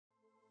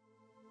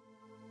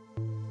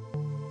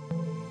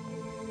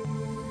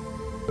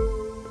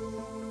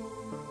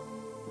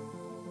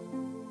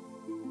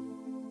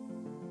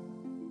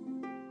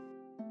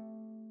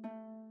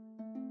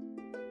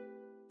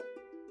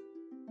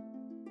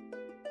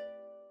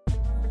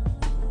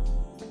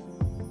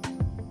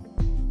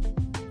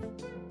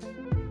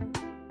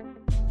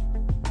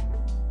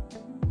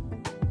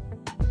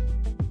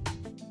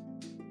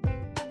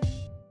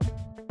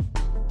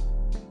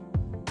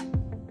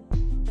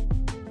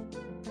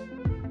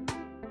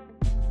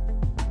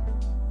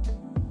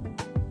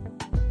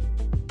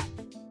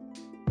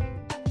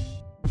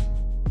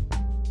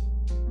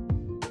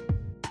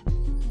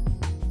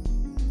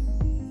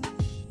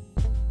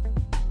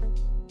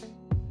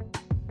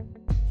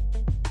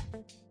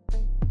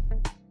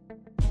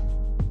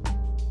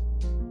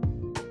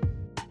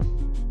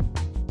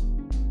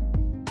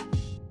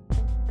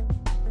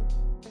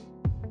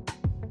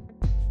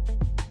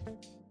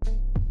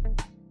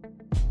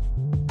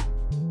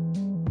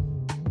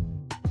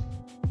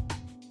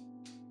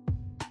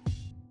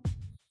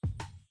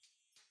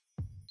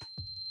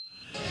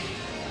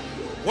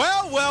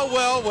Well, well,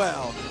 well,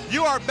 well.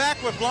 You are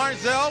back with Lawrence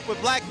Zell with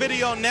Black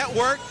Video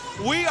Network.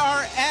 We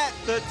are at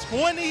the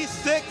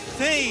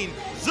 2016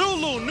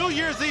 Zulu New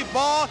Year's Eve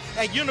Ball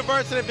at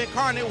University of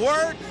Incarnate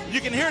Word.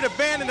 You can hear the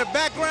band in the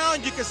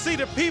background. You can see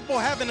the people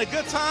having a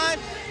good time.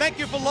 Thank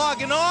you for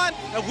logging on.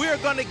 And we are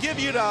going to give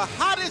you the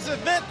hottest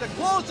event to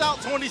close out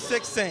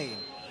 2016.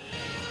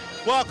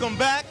 Welcome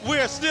back. We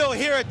are still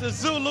here at the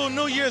Zulu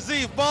New Year's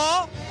Eve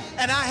Ball.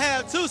 And I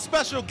have two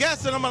special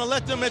guests, and I'm going to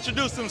let them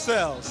introduce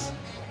themselves.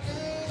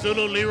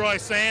 Zulu Leroy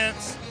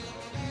Sands.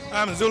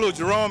 I'm Zulu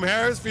Jerome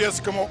Harris,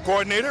 Fiesta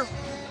Coordinator.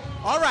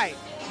 All right,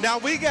 now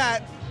we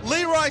got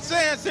Leroy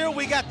Sands here.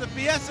 We got the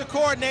Fiesta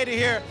Coordinator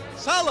here.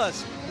 Tell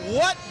us,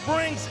 what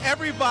brings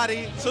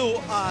everybody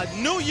to a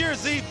New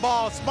Year's Eve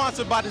ball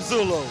sponsored by the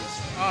Zulus?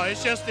 Oh,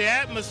 it's just the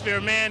atmosphere,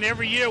 man.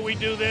 Every year we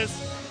do this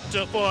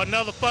for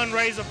another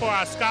fundraiser for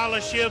our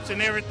scholarships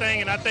and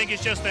everything, and I think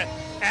it's just the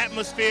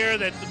atmosphere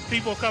that the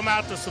people come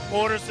out to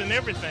support us and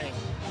everything.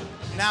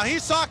 Now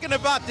he's talking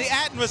about the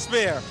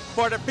atmosphere.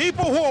 For the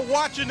people who are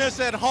watching this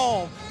at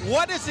home,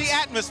 what is the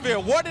atmosphere?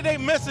 What are they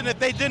missing if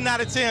they did not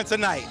attend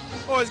tonight?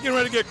 Oh, it's getting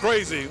ready to get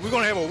crazy. We're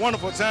going to have a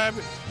wonderful time.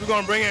 We're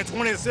going to bring in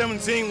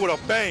 2017 with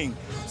a bang.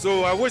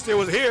 So I wish they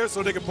was here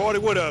so they could party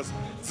with us,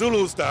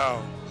 Zulu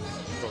style.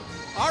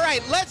 All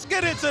right, let's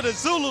get into the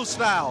Zulu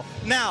style.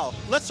 Now,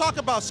 let's talk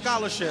about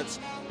scholarships.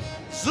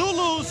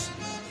 Zulus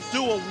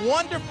do a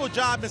wonderful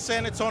job in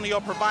San Antonio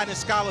providing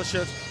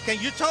scholarships. Can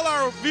you tell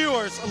our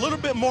viewers a little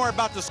bit more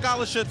about the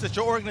scholarships that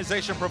your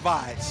organization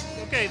provides?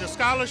 Okay, the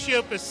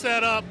scholarship is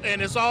set up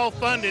and it's all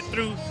funded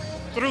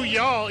through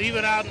y'all,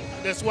 even out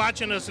that's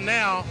watching us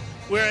now.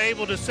 We're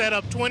able to set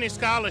up 20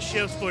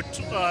 scholarships for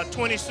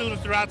 20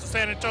 students throughout the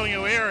San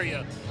Antonio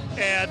area.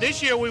 And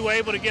this year we were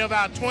able to give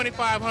out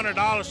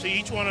 $2,500 to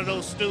each one of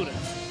those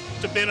students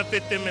to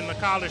benefit them in the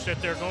college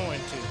that they're going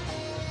to.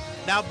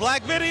 Now,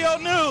 Black Video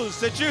News,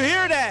 did you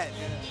hear that?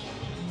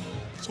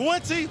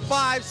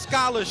 25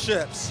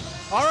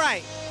 scholarships. All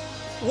right,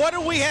 what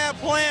do we have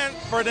planned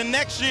for the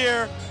next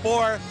year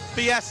for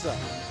Fiesta?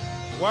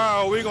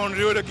 Wow, we're going to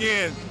do it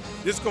again.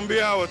 This is going to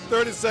be our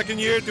 32nd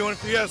year doing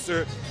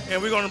Fiesta,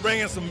 and we're going to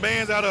bring in some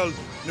bands out of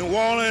New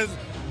Orleans,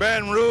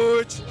 Baton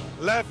Rouge,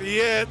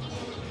 Lafayette,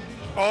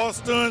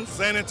 Austin,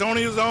 San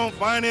Antonio's own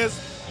finest.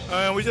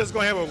 We're just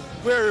going to have a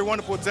very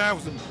wonderful time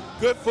with some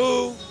good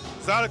food,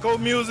 Zydeco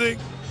music,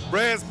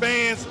 brass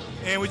bands,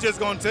 and we're just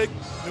going to take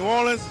New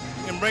Orleans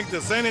and bring it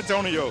to San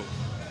Antonio.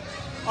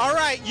 All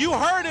right, you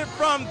heard it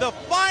from the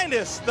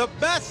finest, the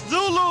best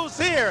Zulus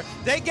here.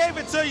 They gave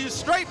it to you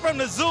straight from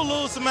the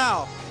Zulu's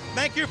mouth.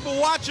 Thank you for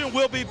watching.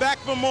 We'll be back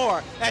for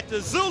more at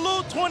the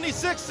Zulu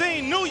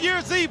 2016 New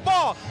Year's Eve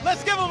Ball.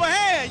 Let's give them a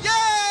hand.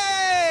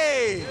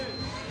 Yay!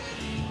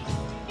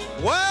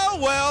 Well,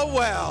 well,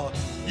 well.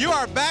 You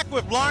are back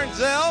with Lawrence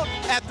Zell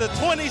at the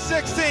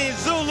 2016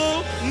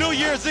 Zulu New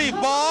Year's Eve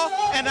Ball,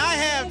 and I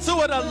have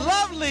two of the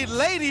lovely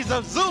ladies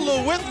of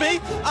Zulu with me.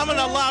 I'm going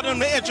to allow them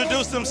to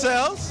introduce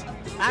themselves.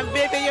 I'm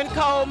BVN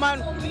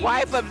Coleman,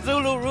 wife of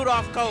Zulu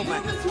Rudolph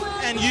Coleman.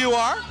 And you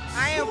are?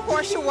 I am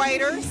Portia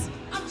Waiters.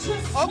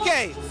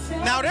 Okay,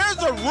 now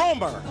there's a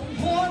rumor.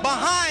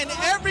 Behind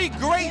every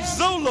great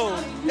Zulu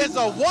is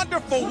a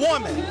wonderful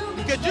woman.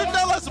 Could you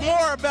tell us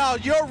more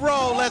about your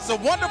role as a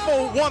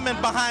wonderful woman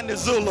behind the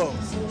Zulu?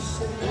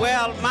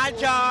 Well, my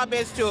job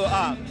is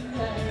to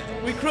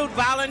recruit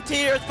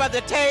volunteers for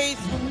the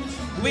taste.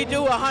 We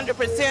do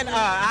 100%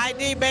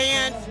 ID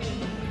bands,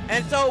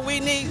 and so we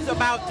need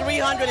about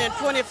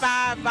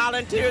 325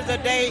 volunteers a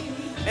day,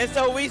 and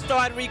so we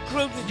start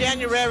recruiting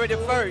January the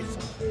 1st.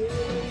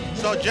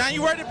 So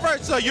January the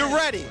 1st, so you're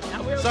ready.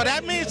 So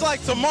that means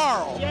like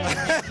tomorrow.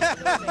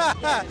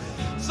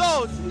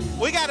 So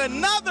we got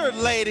another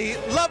lady,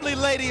 lovely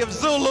lady of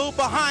Zulu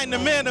behind the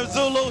men of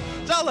Zulu.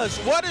 Tell us,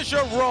 what is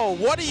your role?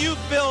 What do you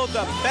feel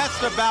the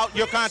best about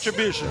your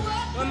contribution?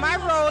 Well, my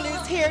role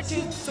is here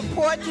to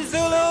support the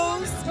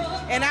Zulus,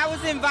 and I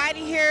was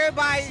invited here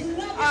by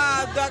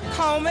the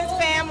Coleman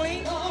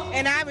family,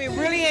 and I'm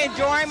really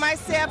enjoying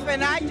myself,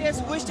 and I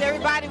just wish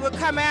everybody would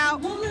come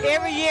out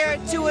every year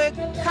to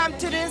come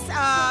to this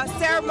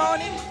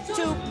ceremony.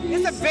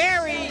 It's a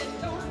very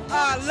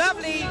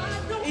lovely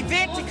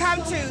event to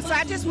come to, so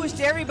I just wish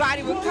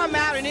everybody would come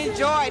out and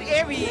enjoy it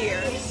every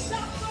year.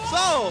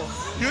 So,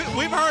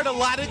 we've heard a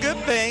lot of good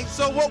things,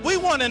 so what we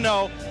want to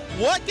know,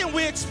 what can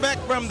we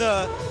expect from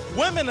the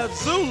women of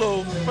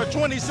Zulu for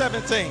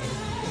 2017?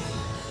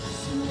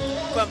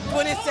 From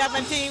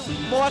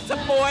 2017, more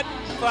support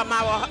from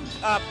our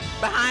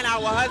behind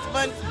our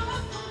husbands,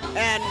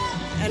 and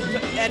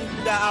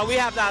we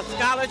have our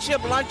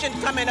scholarship luncheon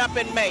coming up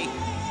in May.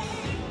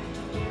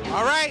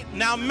 All right,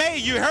 now May,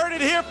 you heard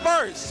it here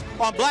first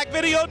on Black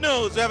Video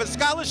News. We have a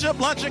scholarship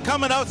luncheon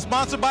coming up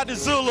sponsored by the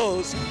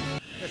Zulus.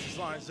 This is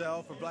Lawrence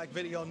Zell for Black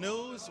Video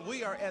News.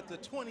 We are at the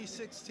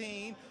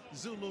 2016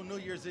 Zulu New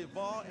Year's Eve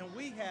Ball, and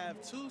we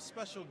have two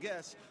special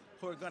guests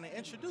who are going to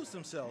introduce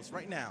themselves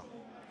right now.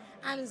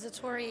 I'm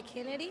Zatoria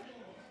Kennedy.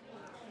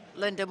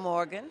 Linda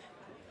Morgan.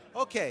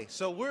 Okay,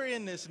 so we're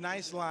in this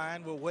nice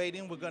line. We're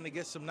waiting. We're going to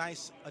get some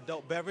nice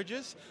adult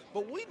beverages.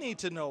 But we need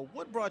to know,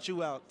 what brought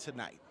you out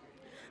tonight?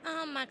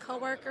 My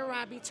coworker,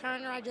 Robbie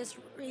Turner, I just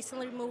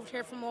recently moved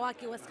here from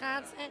Milwaukee,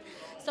 Wisconsin.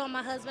 So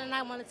my husband and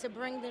I wanted to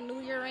bring the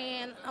new year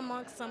in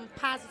amongst some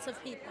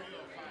positive people.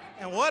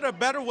 And what a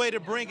better way to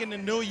bring in the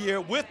new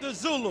year with the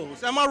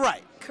Zulus. Am I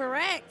right?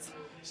 Correct.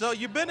 So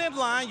you've been in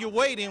line, you're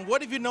waiting.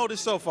 What have you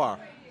noticed so far?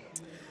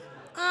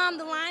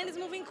 The line is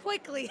moving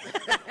quickly.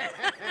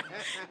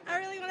 I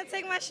really want to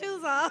take my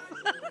shoes off.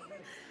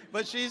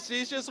 But she's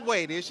just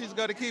waiting. She's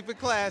going to keep it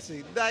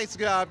classy. Nice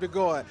job to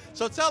going.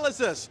 So tell us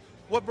this.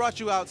 What brought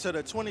you out to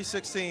the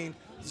 2016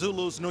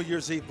 Zulus New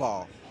Year's Eve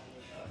Ball?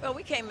 Well,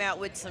 we came out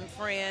with some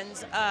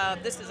friends.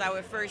 This is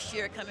our first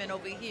year coming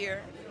over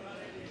here.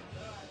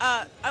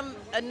 I'm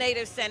a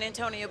native San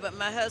Antonio, but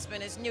my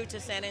husband is new to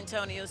San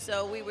Antonio,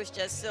 so we was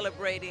just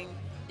celebrating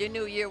the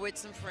new year with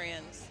some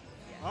friends.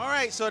 All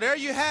right, so there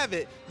you have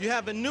it. You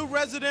have a new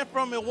resident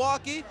from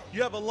Milwaukee.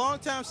 You have a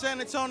longtime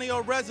San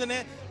Antonio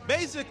resident.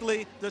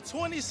 Basically, the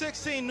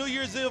 2016 New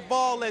Year's Eve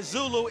Ball at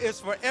Zulu is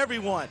for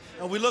everyone,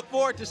 and we look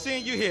forward to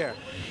seeing you here.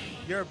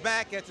 You're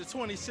back at the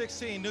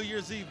 2016 New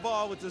Year's Eve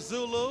Ball with the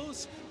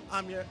Zulus.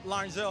 I'm your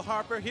Larnzel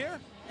Harper here,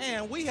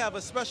 and we have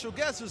a special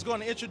guest who's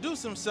going to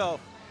introduce himself.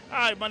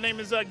 Hi, my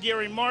name is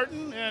Gary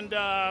Martin, and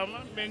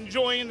I'm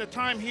enjoying the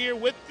time here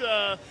with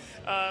my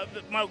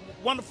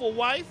wonderful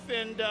wife.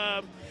 And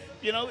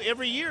you know,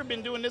 every year I've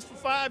been doing this for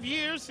 5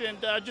 years, and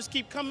just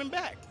keep coming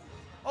back.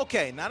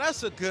 Okay, now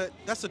that's a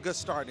good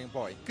starting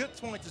point. Good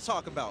point to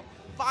talk about.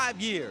 5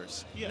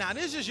 years. Yeah. Now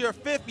this is your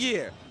 5th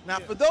year. Now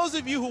for those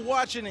of you who are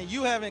watching and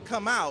you haven't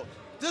come out,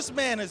 this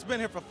man has been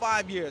here for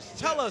 5 years.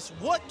 Tell us,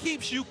 what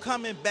keeps you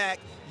coming back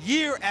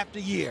year after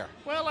year?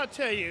 Well, I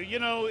tell you, you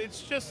know,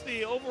 it's just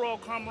the overall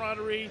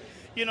camaraderie.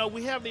 You know,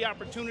 we have the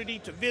opportunity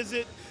to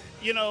visit,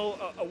 you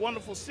know, a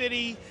wonderful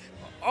city.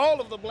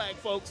 All of the black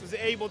folks is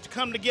able to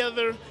come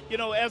together, you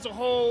know, as a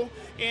whole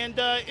and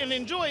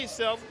enjoy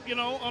itself, you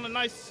know, on a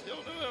nice,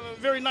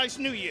 very nice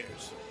New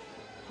Year's.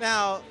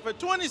 Now, for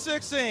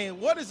 2016,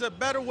 what is a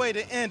better way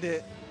to end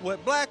it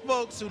with black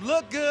folks who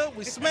look good,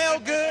 we smell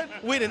good,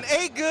 we done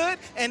ate good,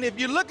 and if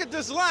you look at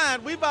this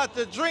line, we about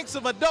to drink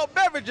some adult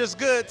beverages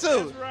good too.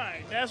 That's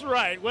right, that's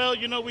right. Well,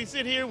 you know, we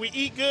sit here, we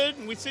eat good,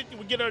 and we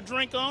get our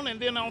drink on, and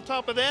then on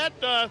top of that,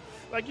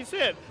 like you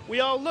said, we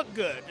all look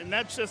good, and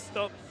that's just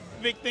the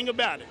big thing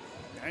about it.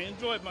 I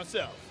enjoyed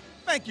myself.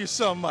 Thank you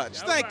so much.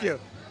 Thank you.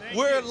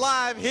 We're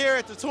live here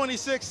at the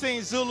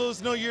 2016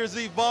 Zulus New Year's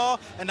Eve Ball,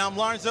 and I'm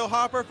Larnzel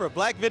Harper for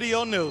Black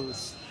Video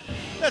News.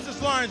 This is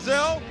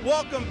Larnzel.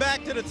 Welcome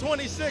back to the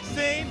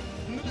 2016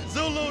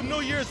 Zulu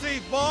New Year's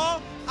Eve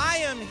Ball. I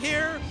am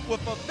here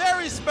with a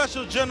very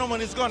special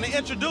gentleman who's going to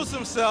introduce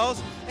himself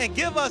and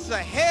give us a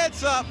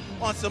heads up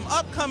on some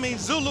upcoming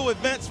Zulu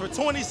events for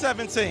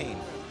 2017.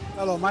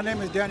 Hello, my name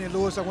is Danny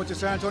Lewis. I went to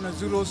San Antonio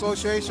Zulu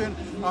Association.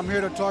 I'm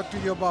here to talk to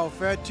you about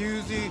Fat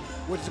Tuesday,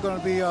 which is going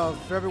to be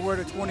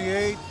February the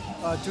 28th,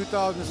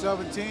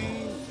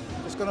 2017.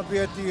 It's going to be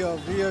at the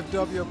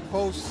VFW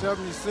Post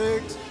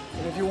 76.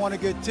 And if you want to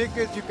get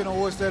tickets, you can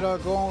always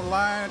go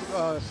online.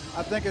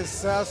 I think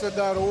it's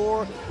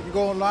salsa.org. You can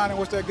go online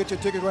and get your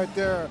ticket right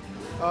there.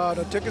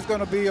 The ticket's going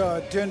to be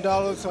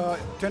 $10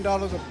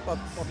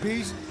 a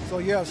piece. So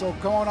yeah, so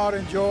come on out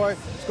and enjoy.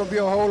 It's going to be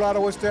a whole lot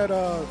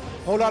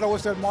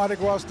of Mardi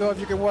Gras stuff.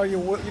 You can wear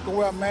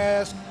a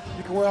mask.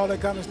 You can wear all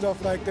that kind of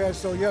stuff like that.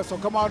 So yeah, so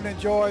come out and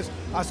enjoy.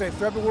 I say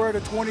February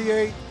the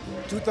 28th,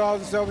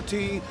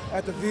 2017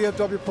 at the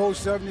VFW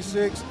Post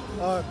 76.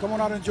 Come on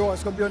out and enjoy.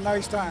 It's going to be a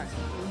nice time.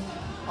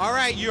 All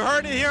right, you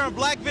heard it here on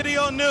Black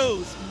Video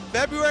News.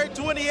 February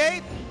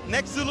 28th,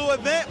 next Zulu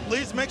event,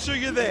 please make sure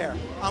you're there.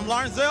 I'm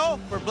Larnzel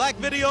for Black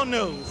Video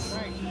News.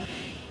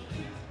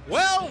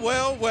 Well,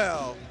 well,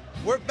 well.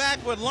 We're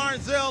back with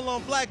Larnzel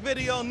on Black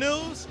Video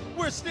News.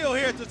 We're still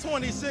here at the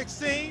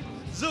 2016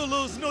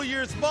 Zulu's New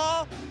Year's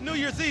Ball, New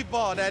Year's Eve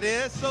Ball, that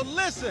is. So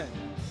listen,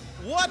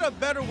 what a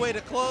better way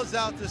to close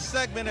out this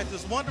segment at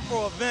this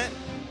wonderful event.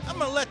 I'm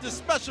going to let this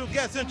special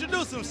guest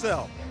introduce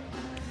himself.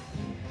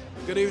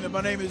 Good evening. My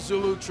name is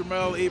Zulu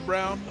Tremel E.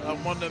 Brown.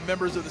 I'm one of the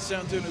members of the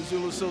San Antonio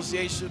Zulu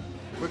Association.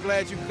 We're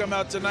glad you can come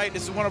out tonight.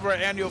 This is one of our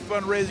annual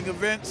fundraising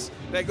events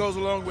that goes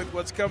along with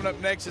what's coming up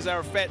next is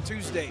our Fat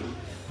Tuesday.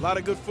 A lot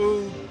of good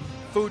food,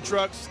 food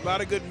trucks, a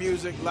lot of good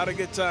music, a lot of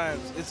good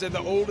times. It's in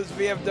the oldest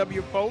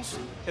VFW post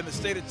in the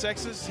state of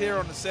Texas here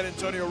on the San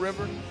Antonio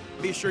River.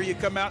 Be sure you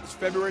come out. It's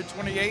February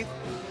 28th.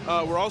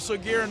 We're also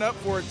gearing up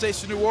for a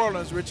Taste of New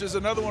Orleans, which is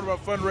another one of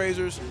our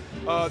fundraisers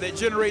that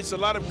generates a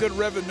lot of good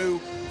revenue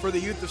for the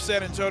youth of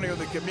San Antonio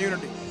and the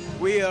community.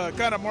 We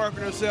kind of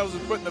market ourselves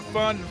as putting the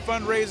fun and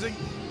fundraising,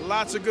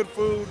 lots of good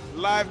food,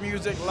 live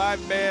music, live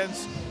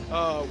bands.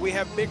 We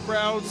have big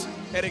crowds,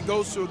 and it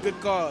goes to a good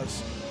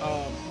cause.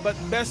 But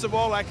best of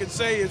all I can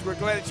say is we're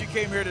glad that you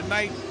came here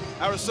tonight.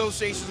 Our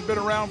association's been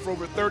around for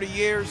over 30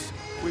 years.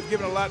 We've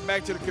given a lot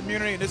back to the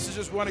community, and this is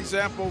just one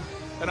example,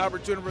 an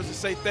opportunity for us to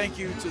say thank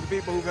you to the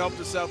people who've helped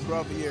us out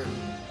throughout the year.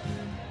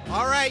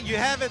 All right, you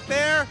have it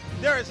there.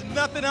 There is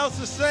nothing else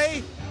to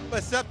say.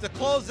 except to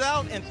close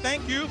out and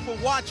thank you for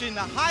watching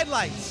the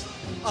highlights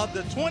of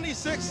the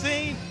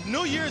 2016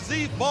 New Year's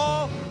Eve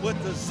Ball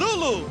with the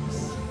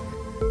Zulus.